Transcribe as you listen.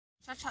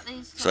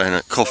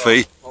So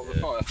coffee,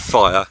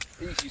 fire,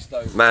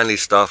 manly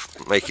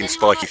stuff, making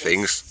spiky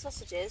things,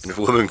 and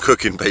a woman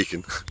cooking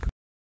bacon.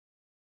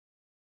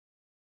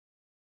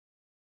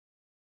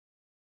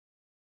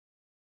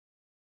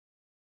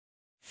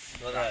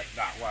 Like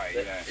that way,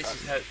 yeah. This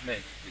is how it's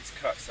meant. It's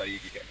cut so you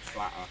can get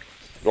flatter.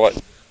 Right,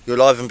 you're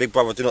live and Big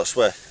Brother, do not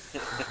swear.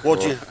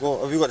 What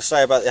have you got to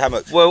say about the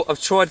hammock? Well, I've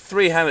tried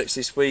 3 hammocks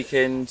this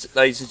weekend,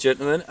 ladies and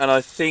gentlemen, and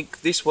I think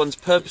this one's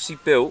purposely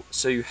built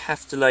so you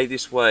have to lay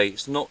this way.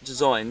 It's not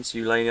designed so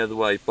you lay the other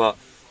way, but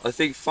I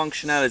think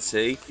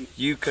functionality,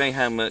 UK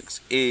hammocks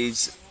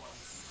is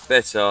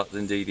better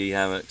than DD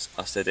hammocks.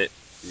 I said it.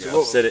 Yeah.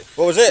 I said it.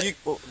 What was it? You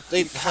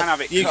can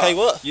have it UK cut.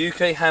 what?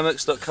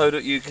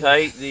 ukhammocks.co.uk.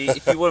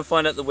 If you want to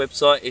find out the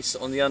website, it's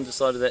on the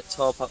underside of that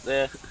tarp up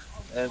there.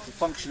 For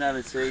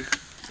functionality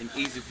and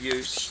ease of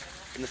use.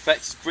 And the fact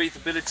it's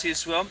breathability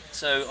as well.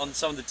 So on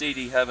some of the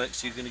DD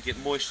hammocks, you're going to get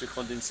moisture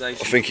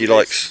condensation. I think he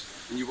likes.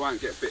 And you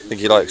won't get bitten. I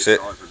think he likes it.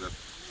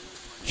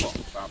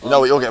 You know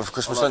what you're getting for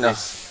Christmas, don't you?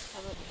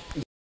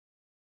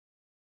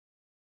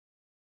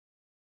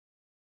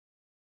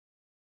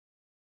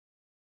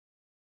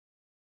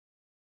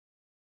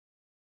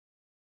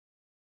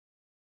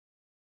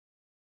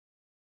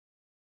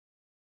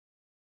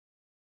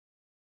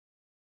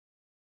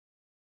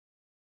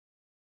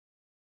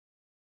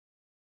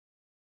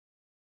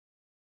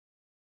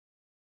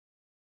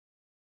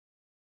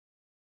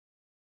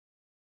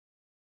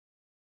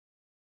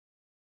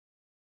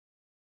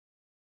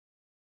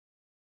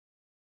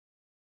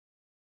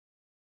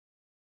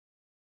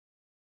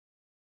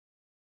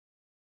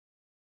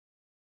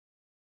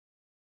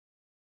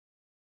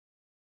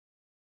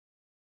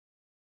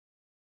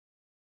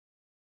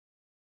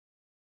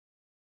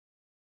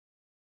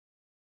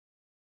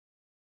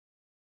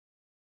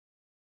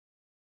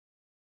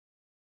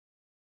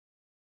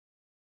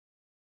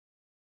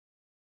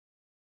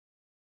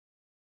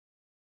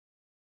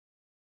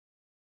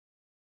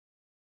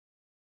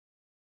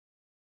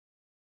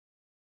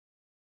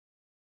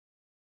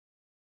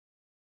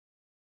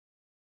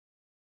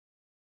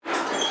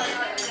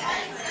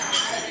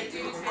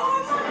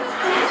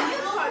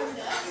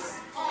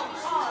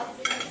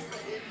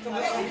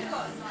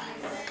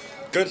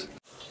 Good.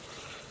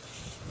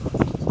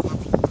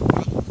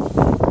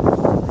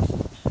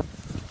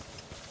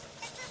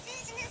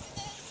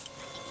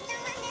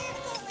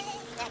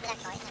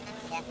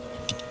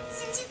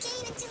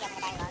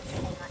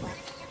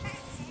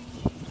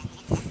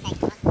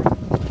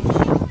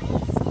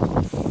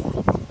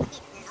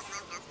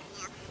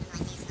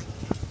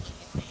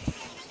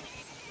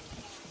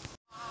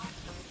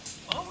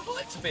 I would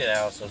like to be an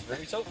house husband.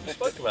 We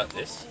spoke about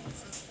this.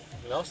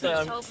 Last time.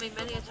 You've told me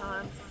many a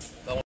time.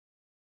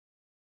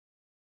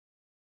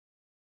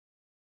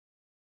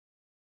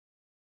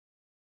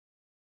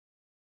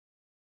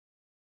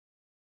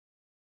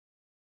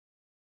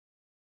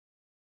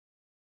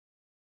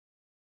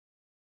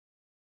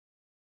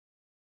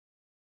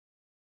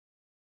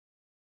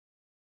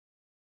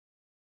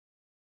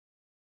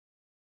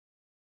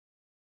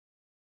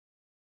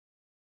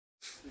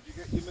 Did you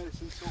get your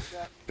medicine sorted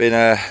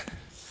out?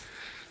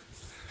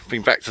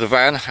 Been back to the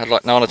van. Had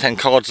like 9 or 10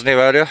 cards in here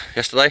earlier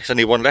yesterday. There's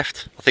only 1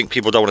 left. I think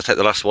people don't want to take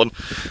the last one,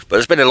 but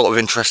there's been a lot of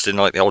interest in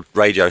like the old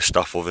radio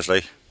stuff.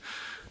 Obviously,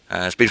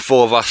 there's been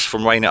 4 of us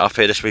from Rain It Up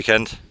here this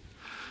weekend.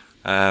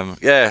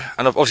 Yeah,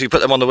 and I've obviously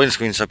put them on the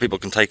windscreen so people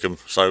can take them.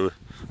 So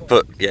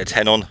put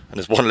 10 on, and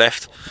there's 1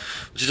 left,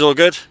 which is all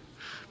good.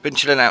 Been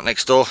chilling out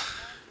next door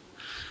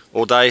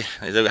all day.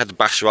 They had to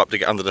bash you up to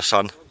get under the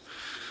sun.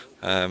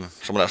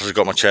 Someone else has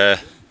got my chair,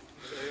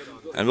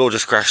 and we're all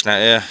just crashing out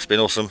here. It's been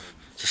awesome.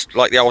 Just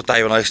like the old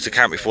day when I used to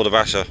camp before the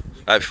basher,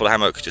 before the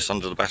hammock, just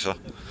under the basher.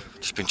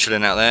 Just been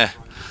chilling out there.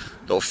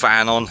 Little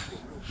fan on.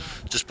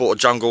 Just bought a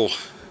jungle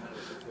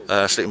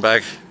sleeping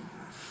bag.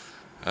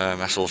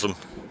 That's awesome.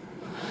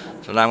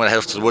 So now I'm going to head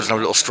off to the woods and have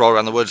a little stroll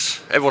around the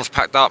woods. Everyone's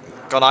packed up,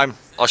 gone home.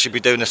 I should be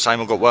doing the same.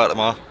 I've got work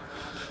tomorrow,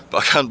 but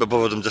I can't be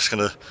bothered. I'm just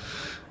going to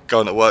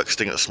go into work,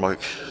 sting at the smoke.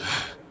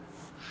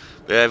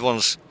 But yeah,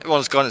 everyone's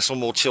gone. It's all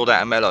more chilled out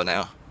and mellow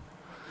now.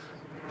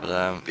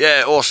 But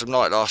yeah, awesome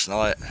night last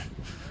night.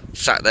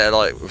 Sat there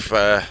like with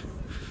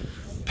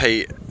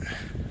Pete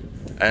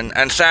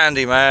and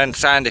Sandy, man.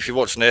 Sandy, if you're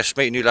watching this,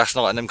 meeting you last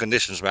night in them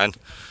conditions, man.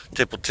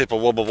 Tipple,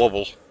 wobble,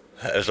 wobble.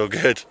 It was all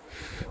good.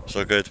 It's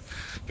all good.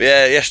 But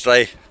yeah,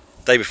 yesterday,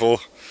 day before,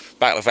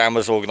 back the van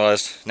was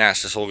organised. Now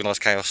it's just organised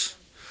chaos.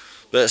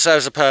 But it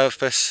serves a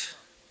purpose.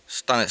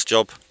 It's done its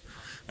job,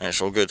 and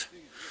it's all good.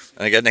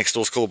 And again, next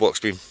door's call box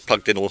been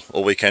plugged in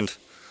all weekend.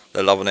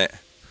 They're loving it.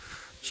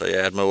 So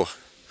yeah, had more.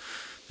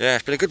 Yeah,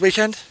 it's been a good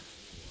weekend.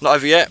 Not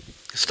over yet.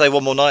 Stay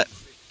 1 more night.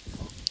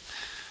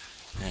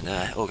 And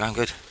all going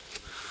good.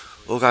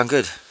 All going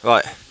good.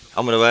 Right,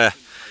 I'm gonna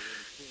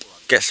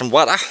get some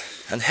water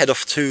and head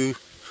off to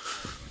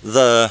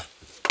the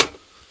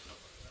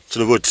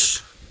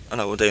woods. I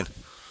know what we're doing.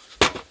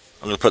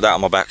 I'm gonna put that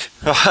on my back.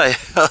 Right.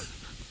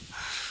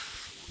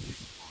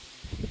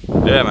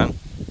 Yeah, man.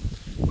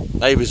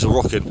 Neighbours are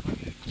rocking.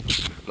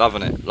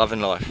 Loving it.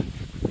 Loving life.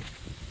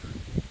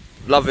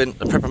 loving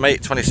the Prepper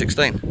Meet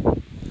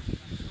 2016.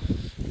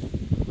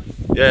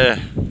 Yeah.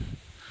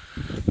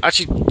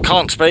 Actually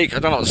can't speak, I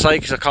don't know what to say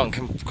because I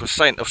can't, was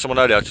saying to someone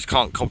earlier, I just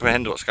can't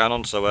comprehend what's going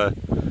on, so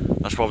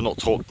that's why I've not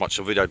talked much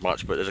or videoed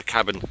much, but there's a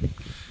cabin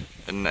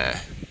in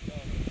there.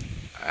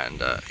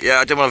 And yeah,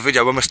 I did want a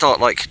video when we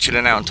start like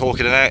chilling out and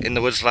talking out in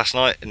the woods last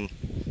night and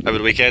over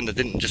the weekend. I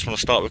didn't just want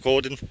to start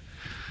recording.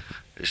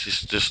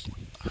 It's just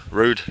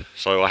rude,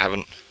 so I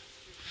haven't.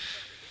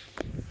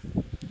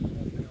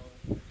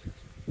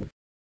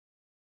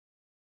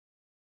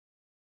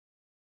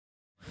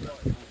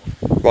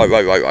 Right,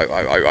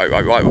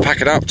 we're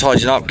packing up,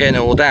 tidying up, getting it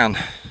all down.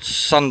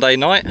 Sunday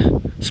night,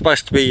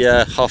 supposed to be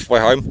halfway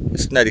home,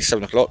 it's nearly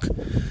 7 o'clock,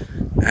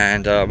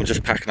 and we're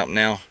just packing up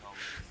now.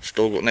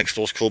 Still got next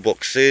door's cool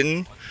box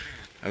in.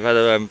 I've had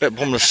a bit of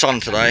problem with the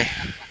sun today,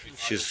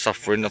 she's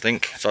suffering I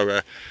think,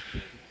 so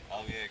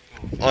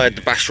I had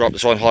to bash her up to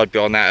try and hide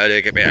behind that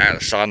earlier, get a bit out of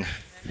the sun.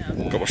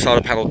 Got my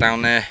solar panel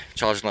down there,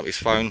 charging up his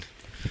phone.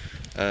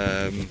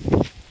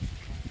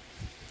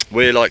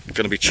 We're like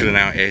going to be chilling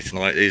out here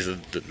tonight. These are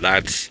the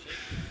lads.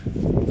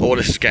 All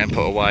this is getting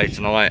put away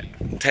tonight.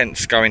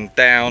 Tent's going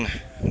down.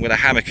 I'm going to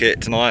hammock it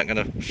tonight. I'm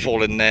going to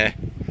fall in there,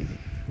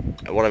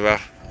 whatever.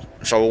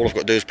 So all I've got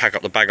to do is pack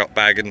up the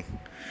bag and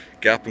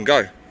get up and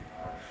go.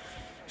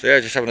 So yeah,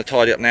 just having to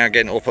tidy up now,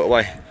 getting it all put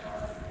away.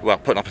 Well,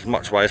 putting up as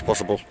much away as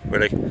possible,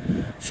 really.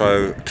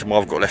 So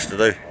tomorrow I've got less to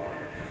do.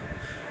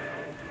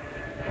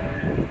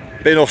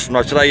 Been awesome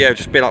though today. Yeah,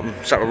 just been up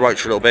and sat with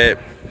Roach for a little bit.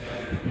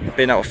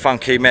 Been out with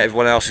Funky, met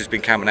everyone else who's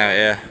been camping out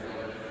here,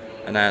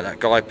 and that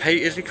guy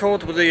Pete, is he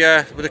called, with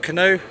the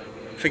canoe?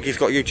 I think he's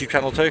got a YouTube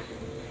channel too.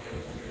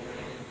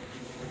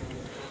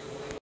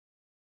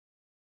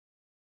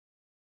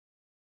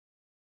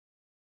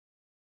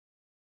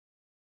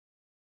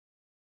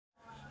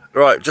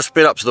 Right, just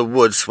been up to the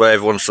woods where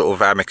everyone's sort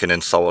of hammocking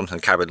and so on,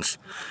 and cabins,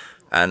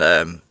 and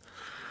I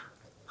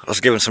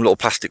was given some little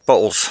plastic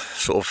bottles,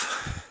 sort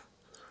of,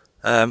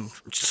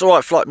 just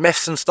alright for like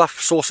meths and stuff,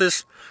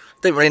 sauces.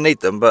 Didn't really need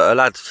them, but a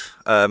lad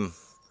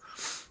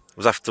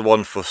was after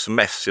one for some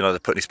meths, you know, to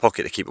put in his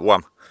pocket to keep it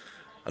warm.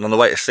 And on the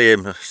way to see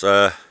him, there's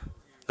a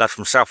lad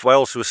from South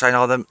Wales who was saying,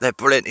 oh, they're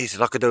brilliant. He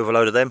said I could do with a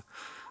load of them.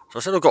 So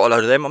I said, I've got a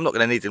load of them, I'm not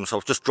going to need them. So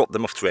I've just dropped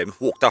them off to him,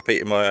 walked up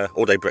eating my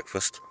all-day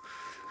breakfast.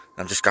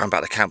 And I'm just going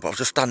back to camp, but I've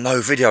just done no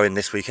videoing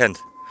this weekend.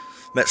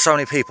 Met so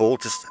many people,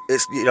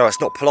 it's, you know,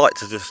 it's not polite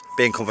to just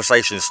be in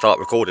conversation and start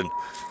recording.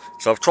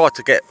 So I've tried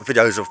to get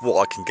videos of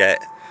what I can get.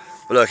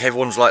 But look,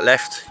 everyone's like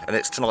left, and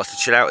it's tonight to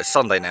chill out. It's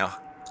Sunday now.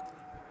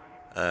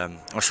 I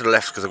should have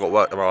left because I've got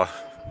work tomorrow.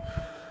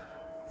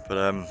 But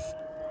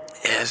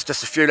yeah, it's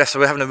just a few less. So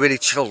we're having a really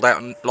chilled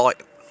out, and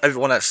like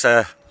everyone that's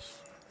got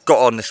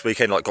on this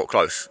weekend, like got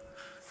close.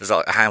 There's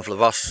like a handful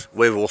of us.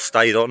 We've all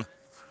stayed on,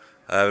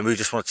 and we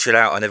just want to chill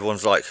out. And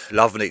everyone's like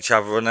loving each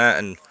other and that,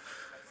 and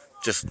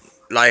just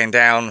laying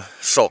down,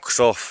 socks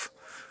off,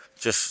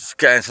 just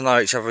getting to know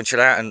each other and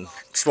chill out, and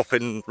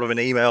swapping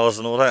emails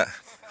and all that.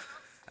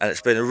 And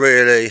it's been a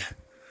really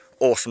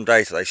awesome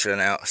day today,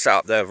 chilling out. I sat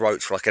up there with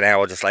Roach for like an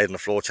hour, just laid on the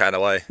floor chatting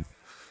away.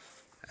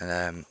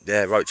 And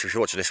yeah, Roach, if you're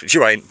watching this, which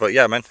you ain't, but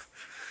yeah, man,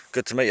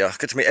 good to meet you.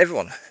 Good to meet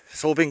everyone.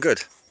 It's all been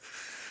good.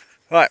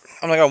 Right,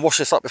 I'm gonna go and wash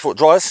this up before it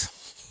dries,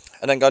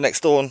 and then go next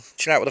door and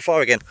chill out with the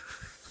fire again.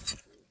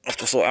 I have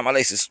to sort out my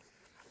laces.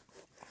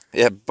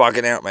 Yeah,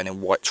 bugging out, man,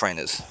 in white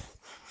trainers.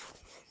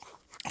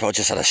 But I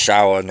just had a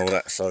shower and all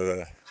that,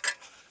 so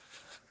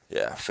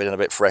yeah, feeling a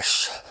bit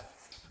fresh.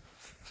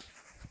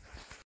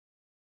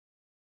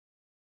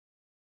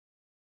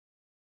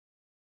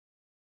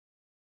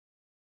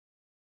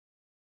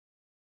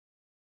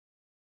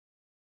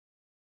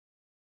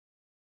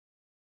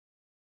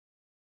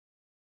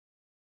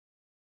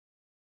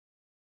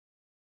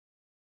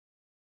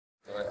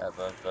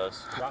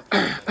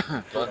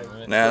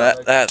 Now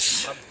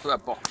that's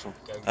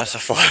a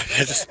fire.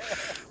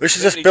 We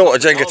should just build a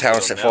Jenga tower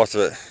and set fire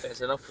to it.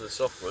 It's enough for the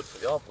softwood,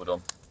 put the hardwood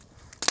on.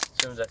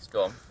 As soon as that's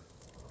gone,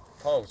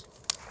 pile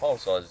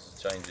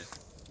sizes changes.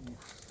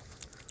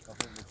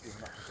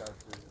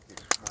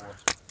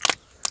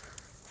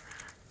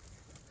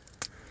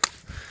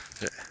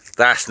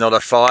 That's not a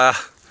fire.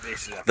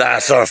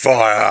 That's a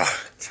fire.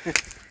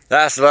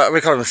 That's like,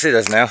 we can't even see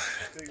this now.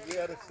 We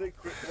had a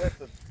secret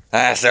weapon.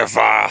 That's a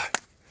fire.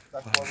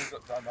 That's why we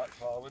got done that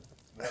firewood.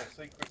 We had a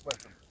secret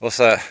weapon. What's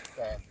that?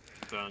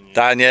 Dan.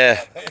 Dan,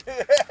 yeah.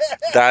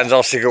 Dan's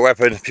our secret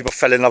weapon. People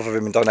fell in love with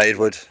him and donated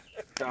wood.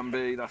 Dan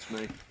B, that's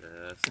me. Yeah,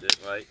 that's it,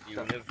 right. You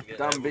will never forget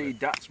Dan B,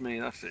 that's me,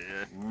 that's it,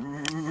 yeah.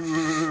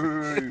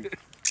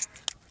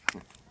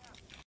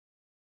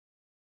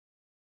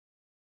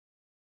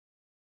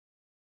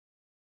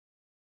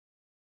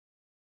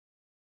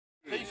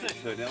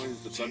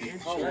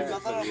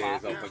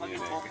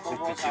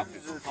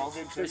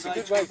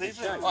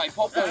 Right,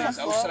 pop those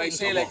out so they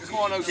see like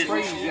corner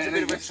screen, it's a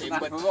bit of a shame,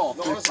 but not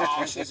as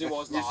harsh as it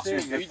was last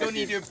week. You don't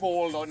need your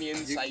ball on the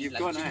inside, like you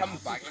come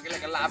back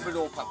like a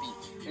Labrador puppy.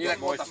 And you're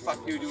like, what the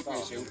fuck do you do to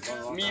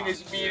yourself? Me and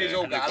his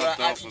old gal are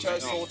actually trying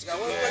to sort it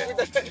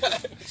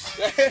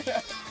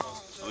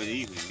out. I mean,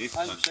 even in this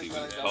country,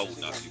 when it's cold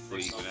enough, you're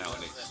breathing out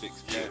and it's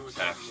 6 degrees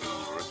taps and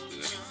all the rest of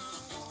it.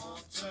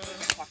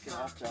 Fucking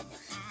hot job.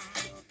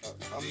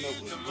 I'm not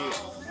with you. I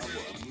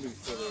want to move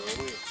further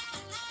away.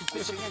 I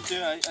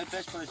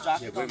best put a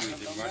jacket on.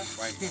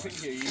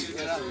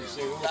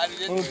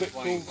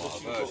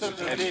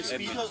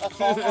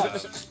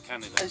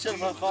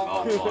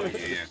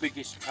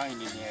 Biggest train in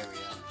the area is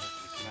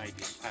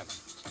Canadian Paddle.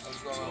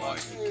 Right,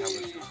 it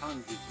covers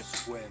hundreds of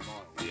square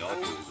miles. Yeah, I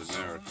thought it was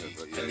America,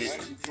 but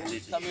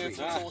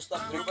yeah.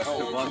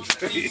 One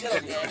tree.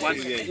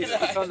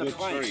 It's on the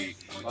tree.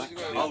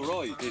 Oh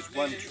right, there's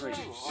one tree.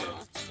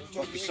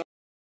 Yeah.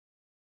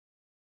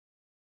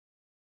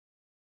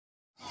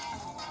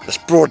 It's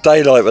broad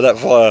daylight with that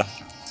fire.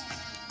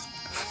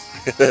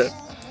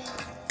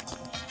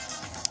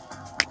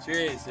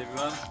 Cheers,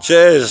 everyone.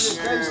 Cheers.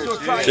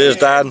 Cheers,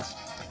 Dan.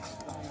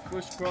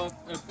 Bushcraft,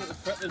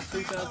 Preppers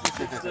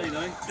 2016,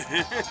 eh?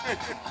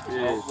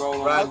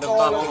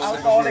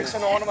 Alcoholics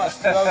Anonymous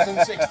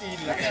 2016.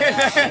 You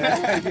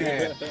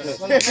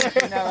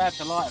know how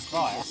to light a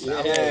fire.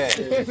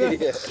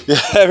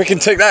 Yeah, we can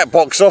tick that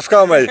box off,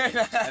 can't we?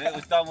 And it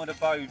was done with a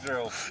bow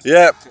drill.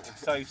 Yep.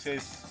 So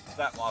says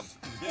that one.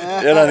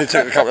 It only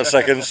took a couple of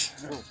seconds.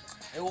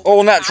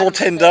 All natural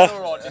tinder.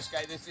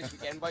 This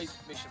weekend by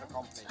mission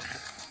accomplished.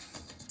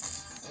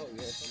 Oh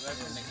yes,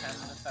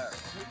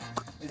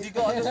 Has he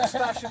got a little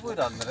stash of wood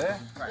under there?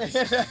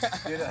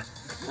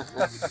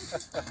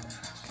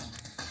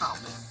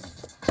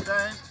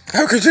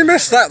 How could you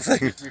miss that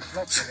thing?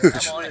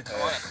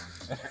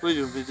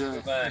 We'll be doing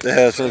it.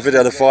 Yeah, it's on the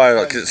video of the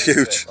fire because it's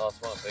huge.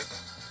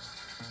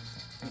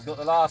 He's got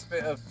the last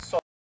bit of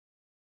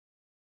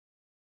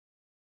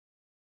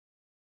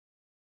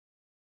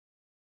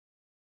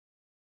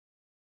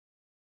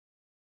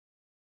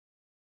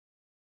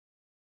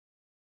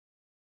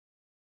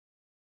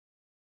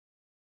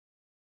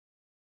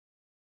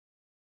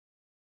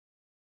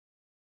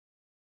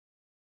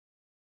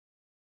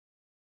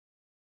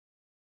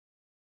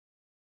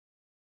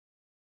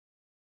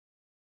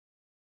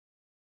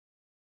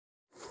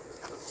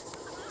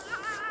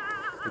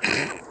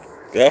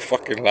Yeah,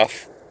 fucking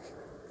laugh.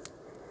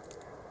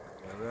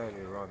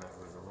 Earlier on, that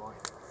was a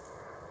right.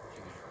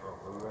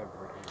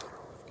 Whoever it is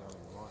was going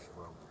right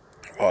well.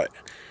 Right.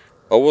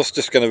 I was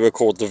just going to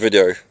record the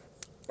video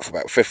for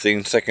about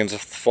 15 seconds of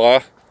the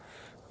fire.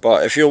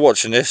 But if you're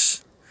watching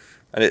this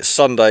and it's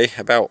Sunday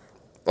about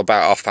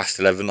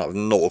 11:30, I have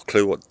not a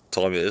clue what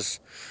time it is,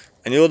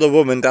 and you're the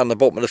woman down the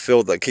bottom of the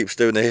field that keeps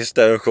doing the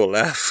hysterical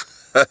laugh.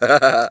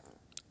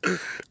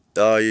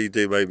 Oh, you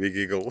do make me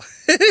giggle.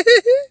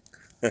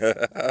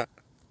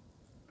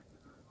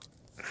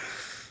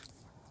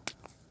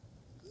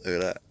 Look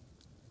at that.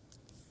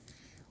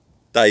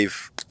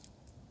 Dave,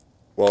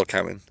 while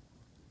coming,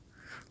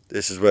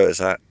 this is where it's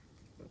at.